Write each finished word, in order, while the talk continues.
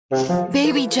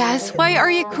Baby Jess, why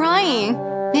are you crying?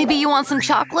 Maybe you want some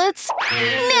chocolates?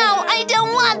 No, I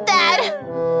don't want that!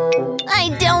 I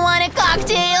don't want a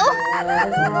cocktail!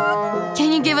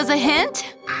 Can you give us a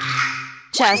hint?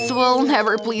 Jess will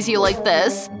never please you like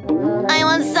this. I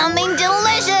want something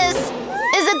delicious!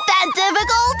 Is it that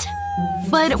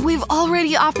difficult? But we've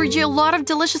already offered you a lot of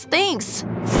delicious things.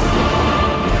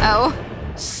 Oh,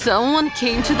 someone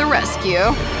came to the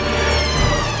rescue.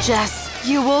 Jess,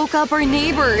 you woke up our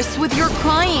neighbors with your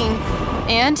crying.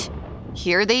 And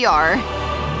here they are.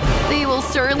 They will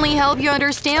certainly help you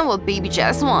understand what Baby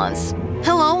Jess wants.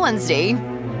 Hello, Wednesday.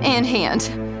 And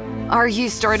Hand. Are you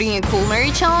starting a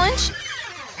culinary challenge?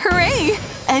 Hooray!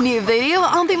 A new video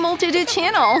on the Multitude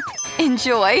channel.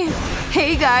 Enjoy!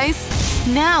 Hey guys!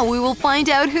 Now we will find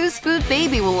out whose food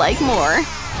Baby will like more.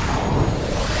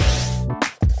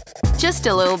 Just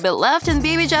a little bit left and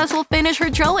Baby Jess will finish her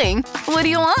drawing. What do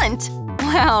you want?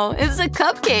 Wow, it's a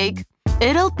cupcake.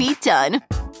 It'll be done.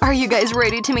 Are you guys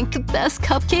ready to make the best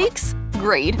cupcakes?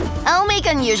 Great. I'll make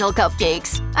unusual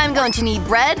cupcakes. I'm going to need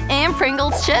bread and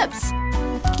Pringles chips.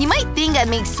 You might think I'd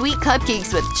make sweet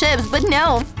cupcakes with chips, but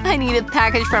no. I need a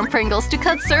package from Pringles to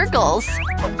cut circles.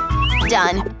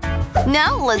 Done.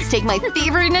 Now let's take my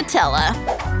favorite Nutella.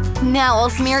 Now I'll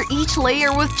smear each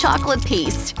layer with chocolate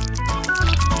paste.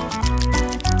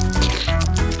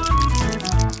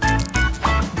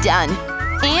 Done.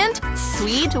 And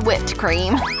sweet whipped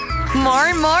cream. More,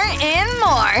 and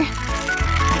more!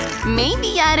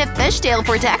 Maybe add a fishtail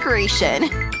for decoration.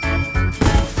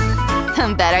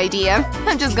 Bad idea.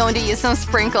 I'm just going to use some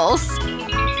sprinkles.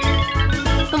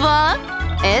 Voila!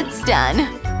 It's done.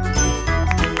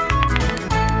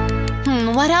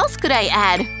 What else could I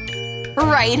add?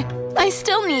 Right. I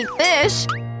still need fish.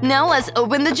 Now let's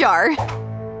open the jar.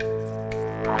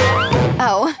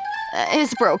 Oh,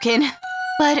 it's broken.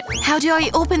 But how do I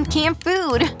open canned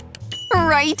food?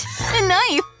 Right, a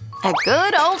knife! A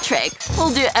good old trick.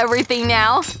 We'll do everything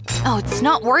now. Oh, it's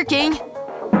not working.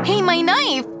 Hey, my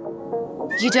knife!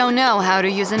 You don't know how to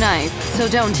use a knife, so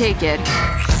don't take it.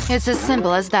 It's as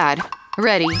simple as that.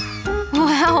 Ready?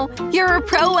 Wow, you're a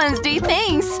pro, Wednesday,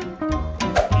 thanks!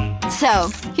 So,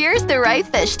 here's the right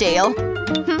fishtail.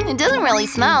 It doesn't really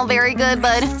smell very good,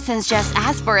 but since Jess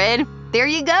asked for it, there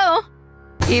you go!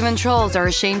 Even trolls are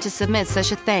ashamed to submit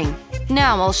such a thing.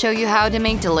 Now I'll show you how to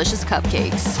make delicious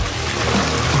cupcakes.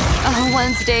 Oh,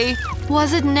 Wednesday,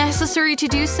 was it necessary to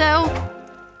do so?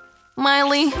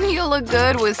 Miley, you look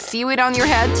good with seaweed on your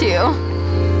head too.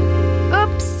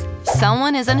 Oops,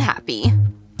 someone isn't happy.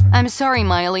 I'm sorry,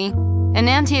 Miley. An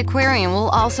empty aquarium will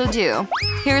also do.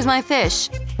 Here's my fish.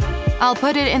 I'll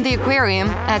put it in the aquarium,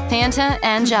 add Fanta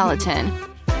and gelatin.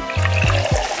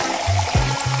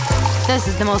 This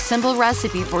is the most simple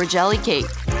recipe for jelly cake.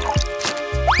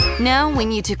 Now we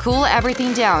need to cool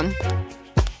everything down.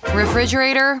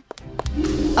 Refrigerator,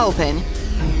 open.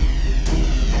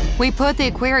 We put the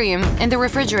aquarium in the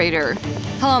refrigerator.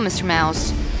 Hello, Mr.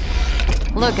 Mouse.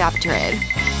 Look after it.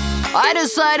 I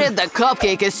decided the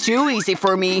cupcake is too easy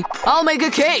for me. I'll make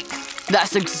a cake.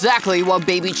 That's exactly what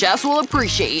Baby Jess will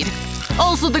appreciate.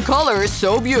 Also, the color is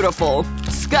so beautiful.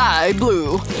 Sky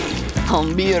blue.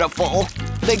 Beautiful.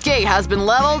 The cake has been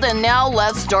leveled and now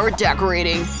let's start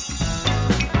decorating.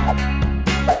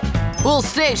 We'll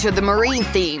stay to the marine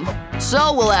theme.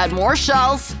 So we'll add more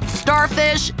shells,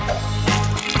 starfish,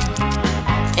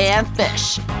 and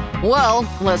fish. Well,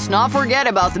 let's not forget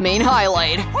about the main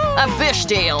highlight, a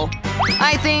fishtail.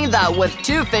 I think that with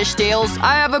 2 fishtails,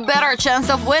 I have a better chance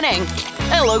of winning.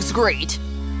 It looks great.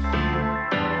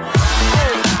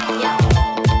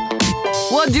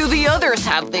 What do the others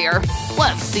have there?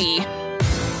 Let's see.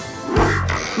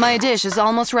 My dish is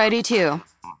almost ready too.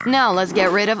 Now let's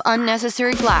get rid of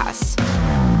unnecessary glass.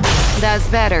 That's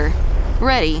better.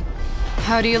 Ready.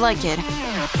 How do you like it?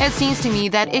 It seems to me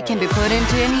that it can be put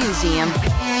into a museum.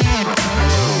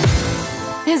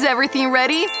 Is everything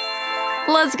ready?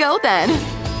 Let's go then.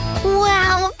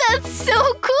 Wow, that's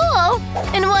so cool!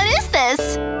 And what is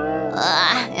this?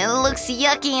 It looks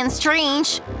yucky and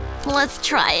strange. Let's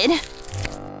try it.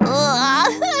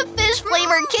 A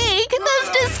fish-flavored cake?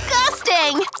 That's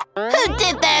disgusting! Who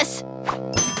did this?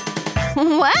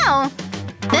 Wow!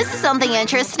 This is something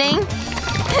interesting.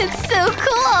 It's so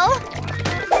cool!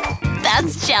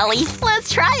 That's jelly.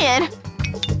 Let's try it.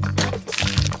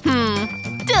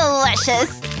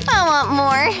 Delicious. I want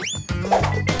more.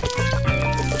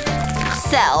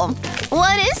 So,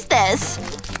 what is this?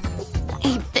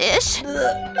 A fish?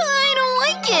 I don't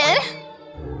like it.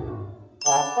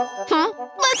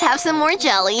 Let's have some more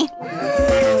jelly.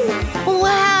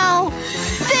 Wow!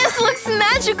 This looks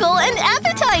magical and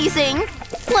appetizing!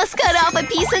 Let's cut off a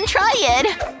piece and try it.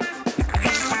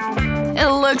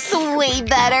 looks way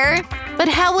better. But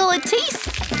how will it taste?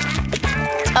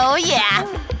 Oh yeah,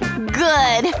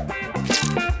 good.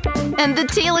 And the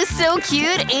tail is so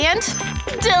cute and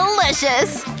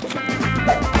delicious.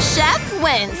 Chef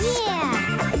wins.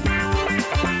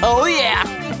 Oh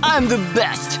yeah, I'm the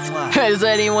best. Has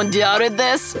anyone doubted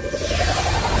this?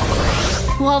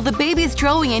 While the baby's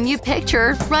drawing a new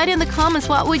picture, write in the comments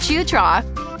what would you draw.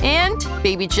 And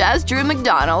Baby Jazz drew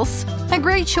McDonald's. A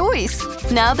great choice.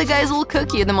 Now the guys will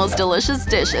cook you the most delicious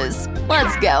dishes.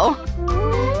 Let's go.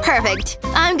 Perfect.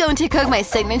 I'm going to cook my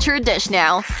signature dish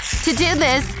now. To do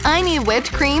this, I need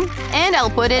whipped cream and I'll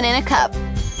put it in a cup.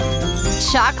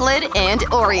 Chocolate and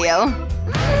Oreo.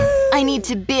 I need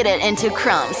to beat it into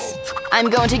crumbs. I'm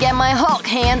going to get my Hulk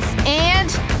hands and…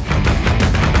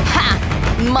 Ha!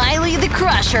 Miley the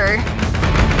Crusher.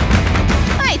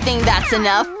 I think that's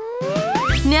enough.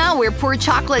 Now we'll pour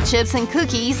chocolate chips and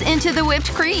cookies into the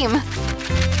whipped cream.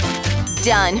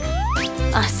 Done.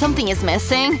 Something is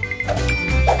missing.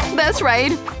 That's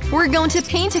right. We're going to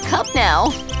paint a cup now.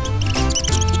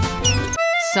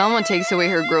 Someone takes away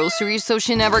her groceries so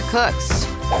she never cooks.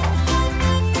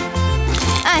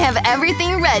 I have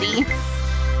everything ready.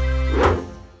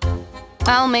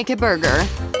 I'll make a burger.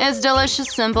 It's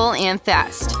delicious, simple, and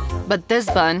fast. But this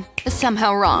bun is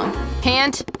somehow wrong.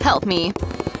 Hand, help me.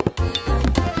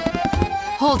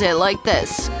 Hold it like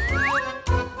this.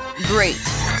 Great.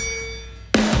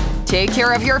 Take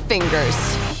care of your fingers.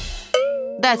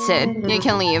 That's it. You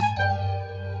can leave.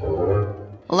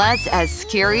 Let's add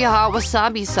scary hot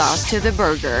wasabi sauce to the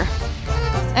burger.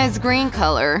 It's green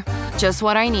color. Just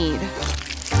what I need.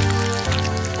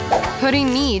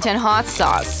 Putting meat and hot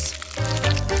sauce.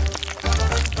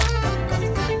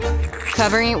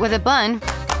 Covering it with a bun.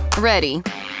 Ready.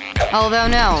 Although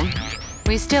no,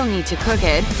 we still need to cook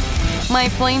it. My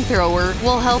flamethrower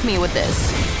will help me with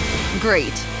this.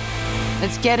 Great.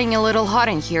 It's getting a little hot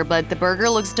in here, but the burger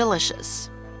looks delicious.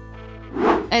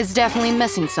 It's definitely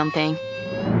missing something.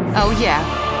 Oh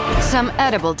yeah, some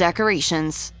edible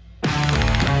decorations.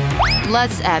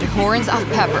 Let's add horns of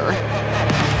pepper.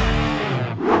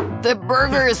 The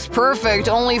burger is perfect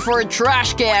only for a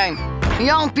trash can.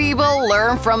 Young people,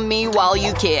 learn from me while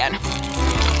you can.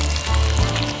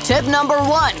 Tip number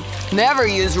 1. Never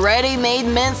use ready-made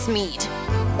mincemeat.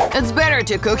 It's better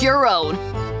to cook your own.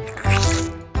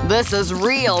 This is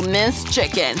real minced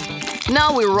chicken.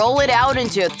 Now we roll it out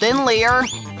into a thin layer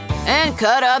and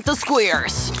cut out the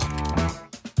squares.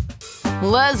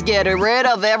 Let's get rid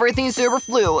of everything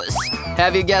superfluous.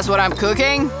 Have you guessed what I'm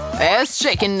cooking? It's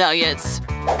chicken nuggets.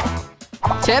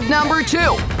 Tip number 2.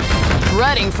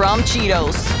 Breading from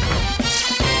Cheetos.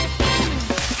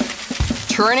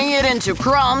 Turning it into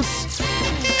crumbs.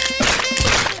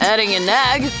 Adding an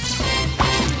egg.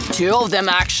 2 of them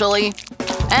actually.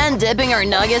 And dipping our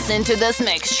nuggets into this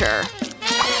mixture.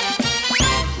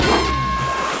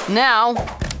 Now,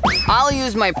 I'll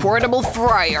use my portable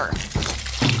fryer.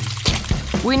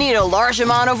 We need a large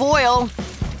amount of oil.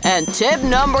 And tip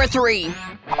number 3.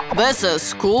 This is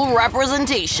school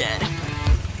representation.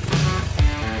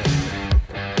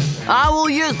 I will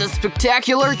use the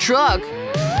spectacular truck.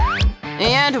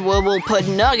 And we will put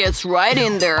nuggets right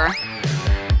in there.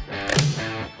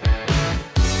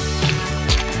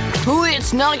 Who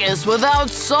eats nuggets without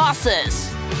sauces?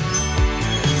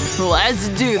 Let's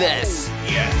do this.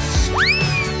 Yes.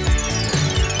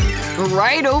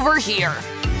 Right over here.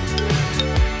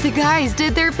 The guys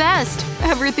did their best.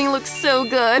 Everything looks so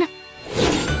good.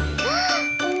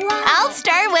 I'll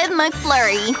start with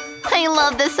McFlurry. I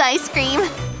love this ice cream.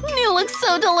 It looks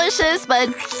so delicious,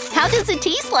 but how does it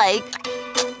taste like?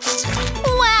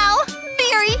 Wow,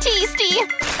 very tasty.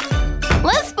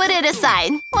 Let's put it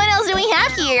aside. What else do we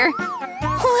have here?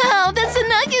 Wow, that's a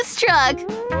nuggets truck.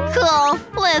 Cool,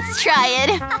 let's try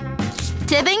it.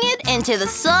 Dipping it into the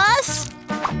sauce.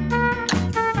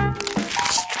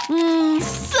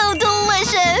 So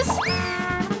delicious.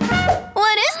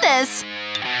 What is this?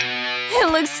 It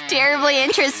looks terribly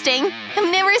interesting. I've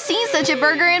never seen such a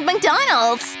burger at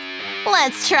McDonald's.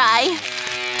 Let's try.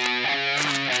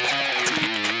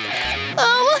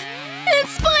 Oh,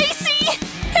 it's spicy!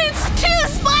 It's too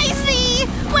spicy!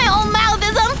 My whole mouth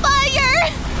is on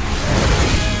fire!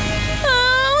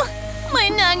 Oh, my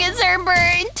nuggets are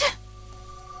burnt.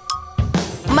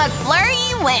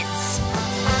 McFlurry wins.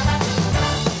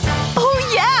 Oh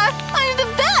yeah, I'm the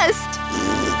best!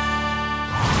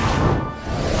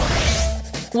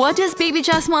 What does Baby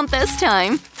Jazz want this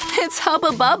time? It's Hubba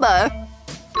Bubba.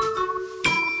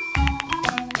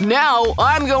 Now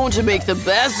I'm going to make the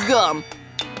best gum.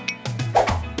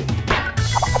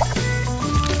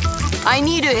 I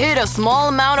need to heat a small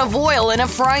amount of oil in a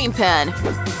frying pan.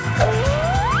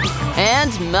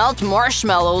 And melt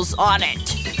marshmallows on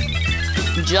it.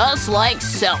 Just like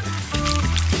so.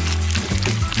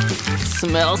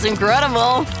 Smells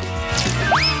incredible.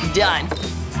 Done.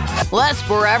 Let's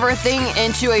pour everything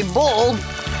into a bowl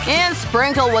and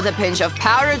sprinkle with a pinch of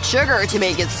powdered sugar to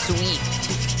make it sweet.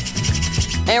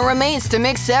 It remains to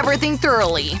mix everything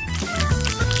thoroughly.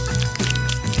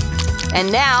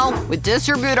 And now, we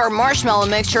distribute our marshmallow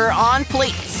mixture on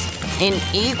plates in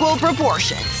equal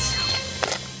proportions.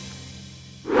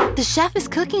 The chef is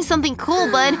cooking something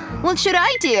cool, but what should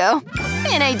I do?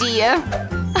 An idea.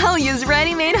 I'll use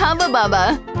ready-made Hubba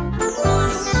Bubba.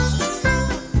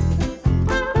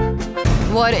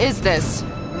 What is this?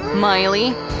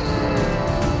 Miley?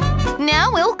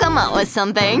 Now we'll come up with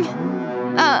something.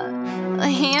 A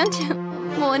hand?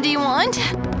 What do you want?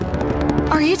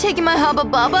 Are you taking my Hubba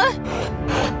Bubba?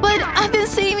 But I've been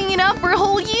saving it up for a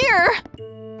whole year!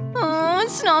 Oh,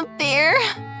 it's not fair.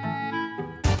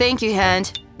 Thank you,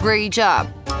 Hand. Great job.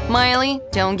 Miley,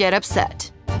 don't get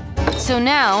upset. So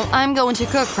now, I'm going to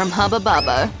cook from Hubba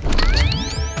Bubba.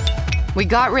 We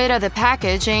got rid of the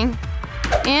packaging,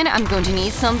 and I'm going to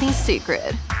need something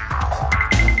secret.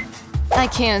 I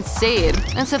can't say it.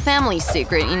 It's a family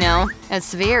secret, you know.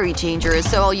 It's very dangerous,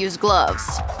 so I'll use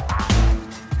gloves.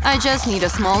 I just need a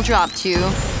small drop to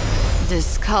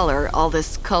discolor all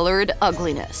this colored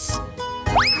ugliness.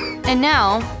 And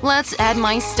now, let's add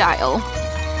my style.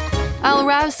 I'll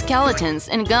wrap skeletons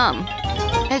in gum.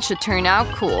 It should turn out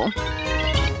cool.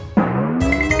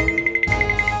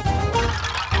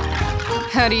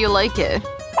 How do you like it?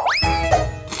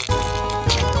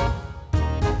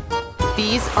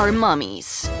 These are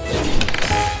mummies.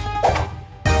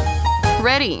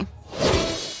 Ready.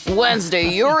 Wednesday,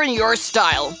 you're in your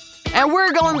style. And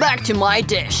we're going back to my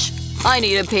dish. I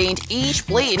need to paint each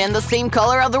plate in the same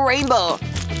color of the rainbow.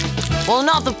 Well,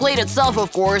 not the plate itself,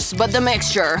 of course, but the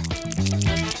mixture.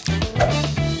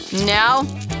 Now,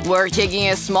 we're taking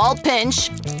a small pinch,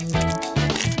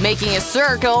 making a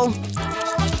circle,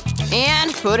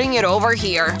 and putting it over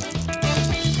here.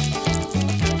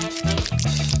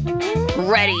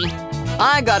 Ready.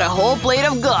 I got a whole plate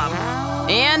of gum.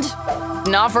 And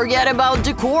not forget about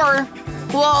decor.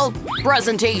 Well,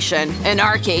 presentation, in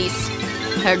our case.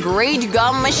 A great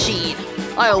gum machine.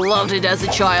 I loved it as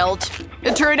a child.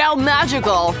 It turned out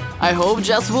magical. I hope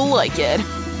Jess will like it.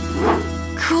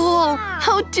 Cool!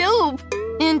 How dope!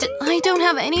 And I don't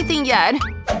have anything yet.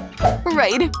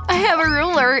 Right, I have a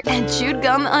ruler and chewed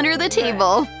gum under the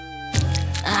table.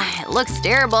 It looks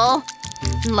terrible.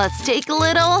 Let's take a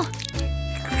little.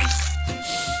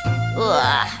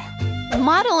 Ugh.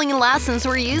 Modeling lessons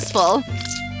were useful.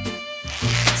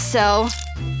 So,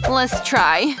 let's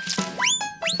try.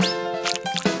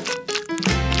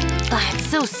 It's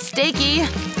so sticky.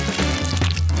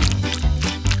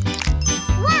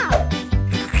 Wow!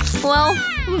 Well,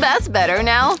 that's better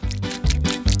now.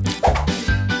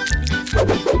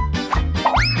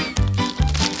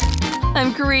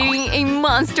 I'm creating a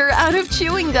monster out of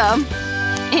chewing gum.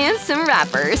 And some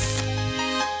wrappers.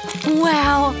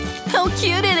 Wow, how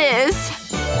cute it is!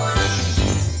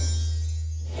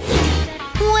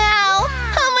 Wow,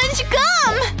 how much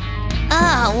gum!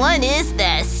 What is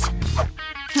this?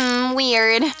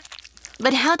 Weird.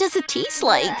 But how does it taste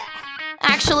like?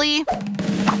 Actually,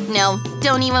 no,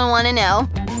 don't even want to know.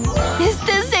 Is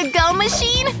this a gum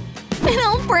machine?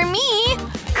 No, for me!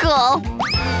 Cool.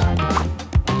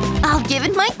 I'll give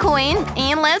it my coin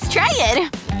and let's try it.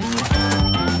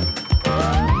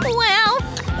 Wow!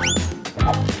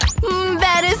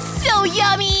 That is so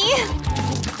yummy!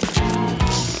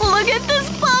 Look at this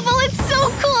bubble, it's so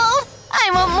cool!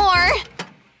 I want more!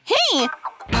 Hey!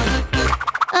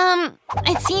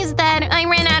 It seems that I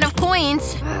ran out of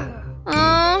coins.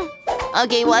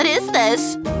 Okay, what is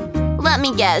this? Let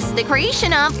me guess, the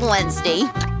creation of Wednesday.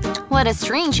 What a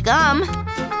strange gum.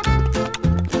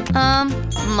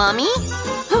 Mummy?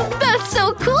 That's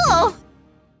so cool!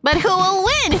 But who will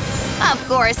win? Of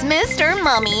course, Mr.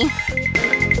 Mummy.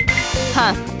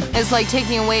 Huh, it's like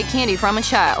taking away candy from a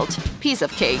child. Piece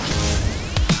of cake.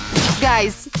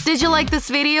 Guys, did you like this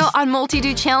video on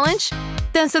Multi-Do Challenge?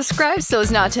 Then subscribe so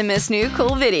as not to miss new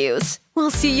cool videos.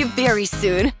 We'll see you very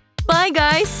soon. Bye,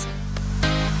 guys!